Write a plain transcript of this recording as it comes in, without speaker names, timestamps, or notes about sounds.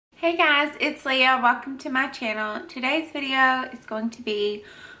Hey guys, it's Leah. Welcome to my channel. Today's video is going to be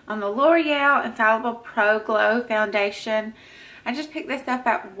on the L'Oreal Infallible Pro-Glow Foundation. I just picked this up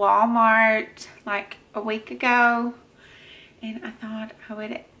at Walmart like a week ago and I thought I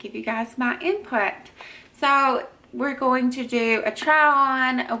would give you guys my input. So we're going to do a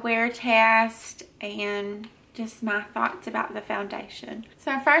try on, a wear test, and just my thoughts about the foundation.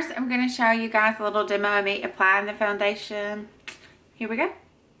 So first I'm going to show you guys a little demo of me applying the foundation. Here we go.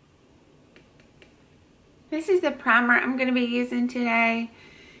 This is the primer I'm going to be using today.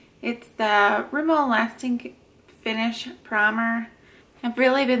 It's the Rimmel Lasting Finish Primer. I've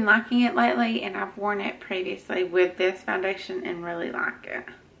really been liking it lately and I've worn it previously with this foundation and really like it.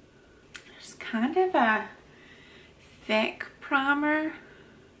 It's kind of a thick primer,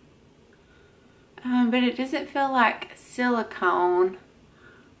 but it doesn't feel like silicone,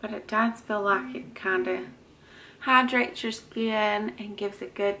 but it does feel like it kind of hydrates your skin and gives a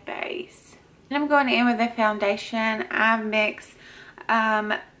good base. I'm going in with the foundation. I mix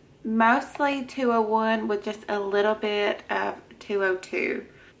mostly 201 with just a little bit of 202.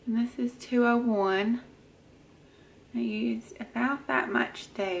 And this is 201. I use about that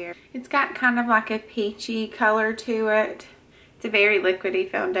much there. It's got kind of like a peachy color to it. It's a very liquidy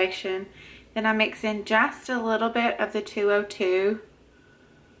foundation. Then I mix in just a little bit of the 202.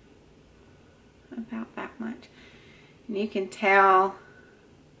 About that much. And you can tell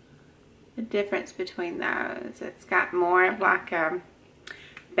the difference between those. It's got more of like a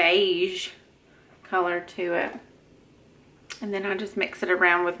beige color to it. And then I just mix it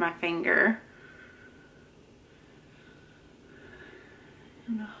around with my finger.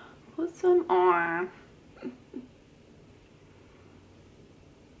 And I'll put some on.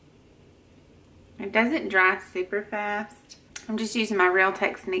 It doesn't dry super fast. I'm just using my Real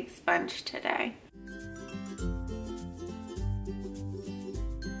Technique sponge today.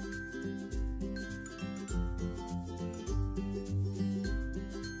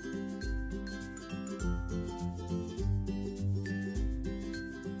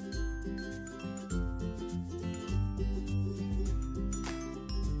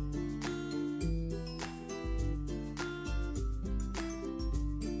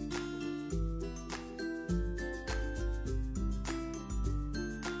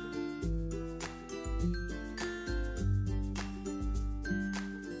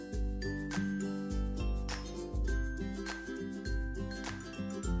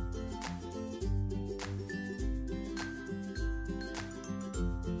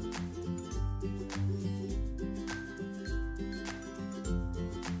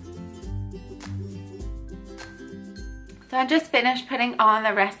 So I just finished putting on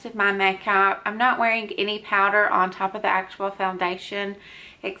the rest of my makeup. I'm not wearing any powder on top of the actual foundation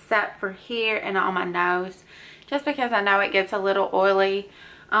except for here and on my nose, just because I know it gets a little oily.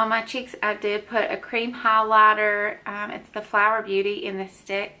 On my cheeks I did put a cream highlighter. It's the Flower Beauty in the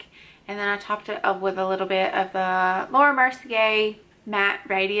stick, and then I topped it up with a little bit of the Mercier Matte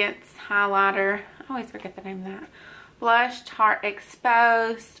Radiance highlighter. I always forget the name of that. Blush, Tarte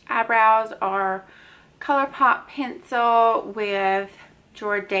Exposed. Eyebrows are ColourPop pencil with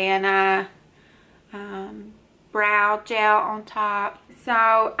Jordana brow gel on top.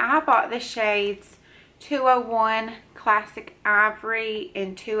 So I bought the shades 201 Classic Ivory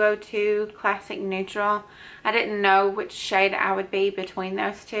and 202 Classic Neutral. I didn't know which shade I would be between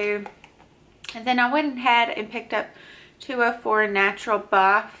those two. And then I went ahead and picked up 204 Natural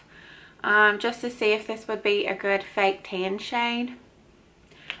Buff just to see if this would be a good fake tan shade.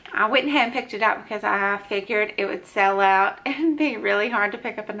 I went ahead and picked it up because I figured it would sell out and be really hard to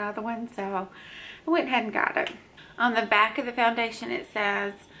pick up another one, so I went ahead and got it. On the back of the foundation it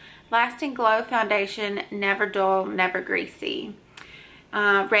says, Lasting Glow Foundation, never dull, never greasy.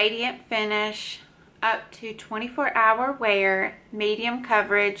 Radiant finish, up to 24-hour wear, medium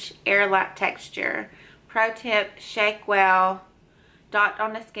coverage, air-light texture. Pro tip, shake well, dot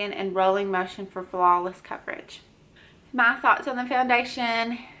on the skin and rolling motion for flawless coverage. My thoughts on the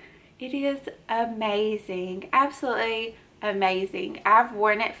foundation: it is amazing, absolutely amazing. I've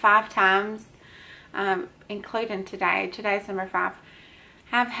worn it 5 times, including today. Today's number 5.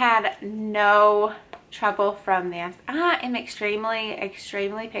 I've had no trouble from this. I am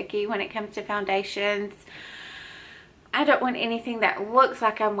extremely picky when it comes to foundations. I don't want anything that looks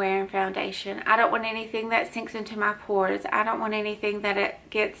like I'm wearing foundation. I don't want anything that sinks into my pores. I don't want anything that it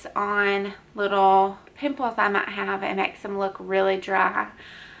gets on little pimples I might have and makes them look really dry.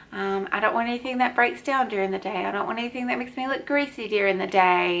 I don't want anything that breaks down during the day. I don't want anything that makes me look greasy during the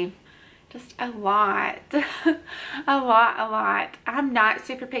day. Just a lot. a lot. I'm not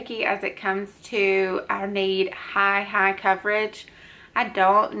super picky as it comes to I need high coverage. I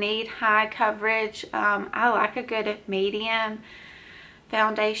don't need high coverage. I like a good medium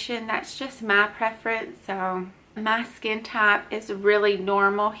foundation. That's just my preference. So my skin type is really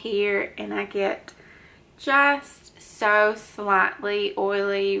normal here, and I get just so slightly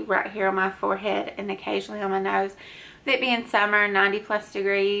oily right here on my forehead and occasionally on my nose. With it being summer, 90+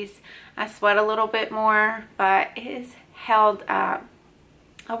 degrees, I sweat a little bit more, but it is held up.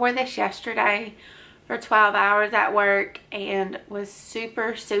 I wore this yesterday for 12 hours at work and was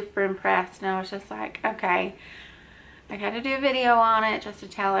super impressed, and I was just like, okay, I gotta do a video on it just to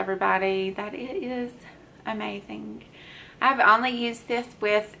tell everybody that it is amazing. I've only used this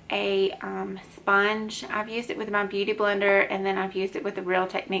with a sponge. I've used it with my beauty blender, and then I've used it with the Real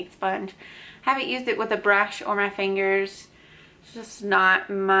Technique sponge. I haven't used it with a brush or my fingers. It's just not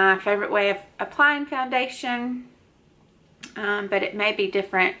my favorite way of applying foundation, but it may be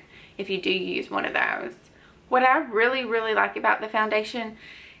different if you do use one of those. What I really like about the foundation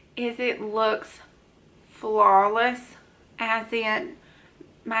is it looks flawless, as in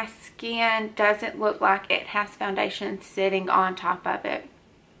my skin doesn't look like it has foundation sitting on top of it.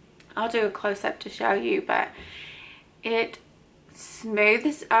 I'll do a close-up to show you, but it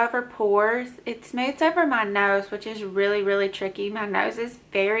smooths over pores. It smooths over my nose, which is really tricky. My nose is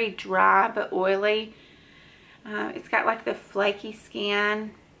very dry but oily. It's got like the flaky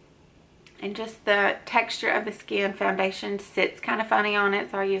skin, and just the texture of the skin foundation sits kind of funny on it,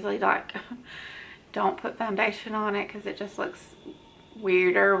 so I usually like don't put foundation on it because it just looks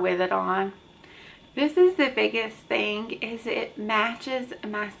weirder with it on. This is the biggest thing, is it matches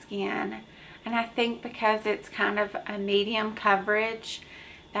my skin, and I think because it's kind of a medium coverage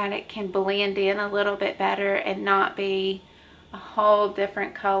that it can blend in a little bit better and not be a whole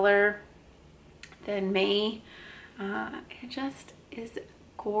different color than me. It just is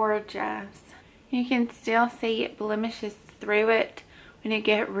gorgeous. You can still see it blemishes through it when you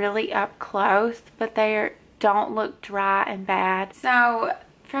get really up close, but they don't look dry and bad. So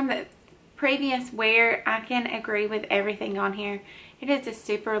from the previous wear, I can agree with everything on here. It is a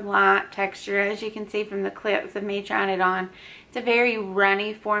super light texture, as you can see from the clips of me trying it on. It's a very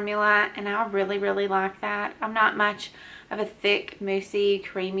runny formula, and I really like that. I'm not much of a thick, moussey,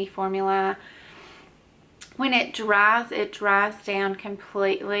 creamy formula. When it dries down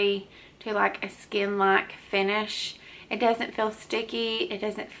completely to like a skin-like finish. It doesn't feel sticky. It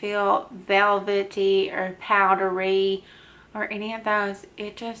doesn't feel velvety or powdery or any of those.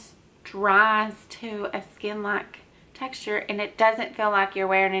 It just dries to a skin-like texture, and it doesn't feel like you're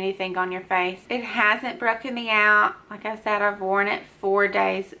wearing anything on your face. It hasn't broken me out. Like I said, I've worn it 4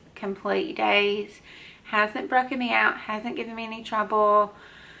 days, complete days. Hasn't broken me out, hasn't given me any trouble.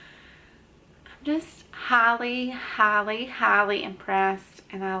 I'm just highly impressed,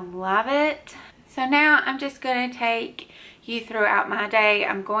 and I love it. So now I'm just going to take you throughout my day.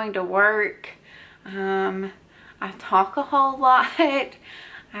 I'm going to work. I talk a whole lot.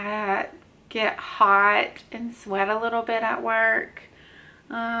 I get hot and sweat a little bit at work.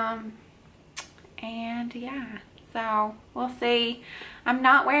 And yeah, so we'll see. I'm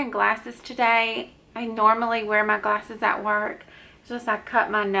not wearing glasses today. I normally wear my glasses at work. It's just I cut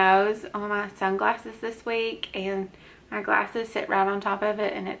my nose on my sunglasses this week, and my glasses sit right on top of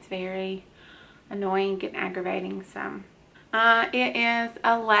it, and it's very annoying and aggravating. So it is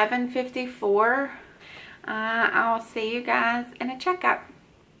 11:54. I'll see you guys in a checkup.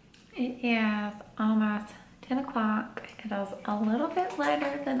 It is almost 10 o'clock. It is a little bit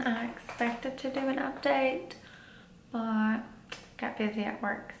later than I expected to do an update, but got busy at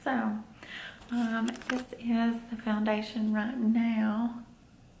work. So this is the foundation right now.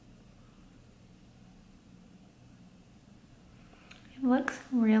 It looks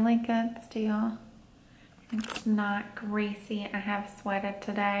really good still. It's not greasy. I have sweated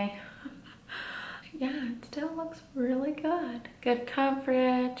today. Yeah, it still looks really good. Good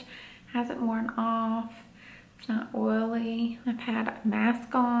coverage. Hasn't worn off. It's not oily. I've had a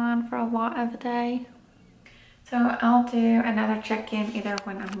mask on for a lot of the day. So I'll do another check-in either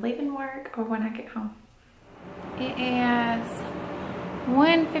when I'm leaving work or when I get home. It is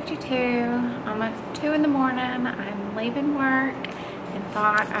 1:52, almost 2 in the morning. I'm leaving work and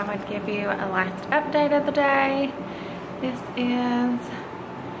thought I would give you a last update of the day. This is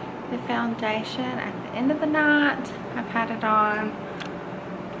the foundation at the end of the night. I've had it on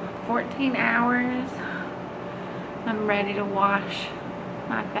 14 hours. I'm ready to wash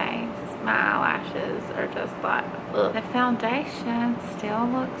my face. My eyelashes are just like, ugh. The foundation still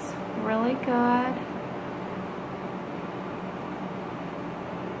looks really good.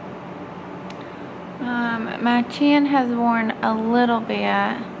 My chin has worn a little bit.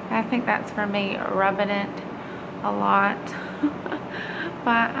 I think that's for me rubbing it a lot.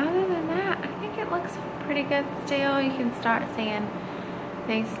 But other than that, I think it looks pretty good still. You can start seeing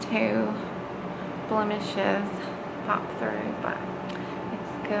these two blemishes pop through, but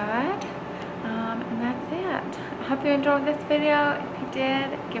it's good. And that's it. I hope you enjoyed this video. If you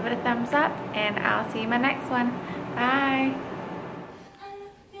did, give it a thumbs up, and I'll see you in my next one. Bye.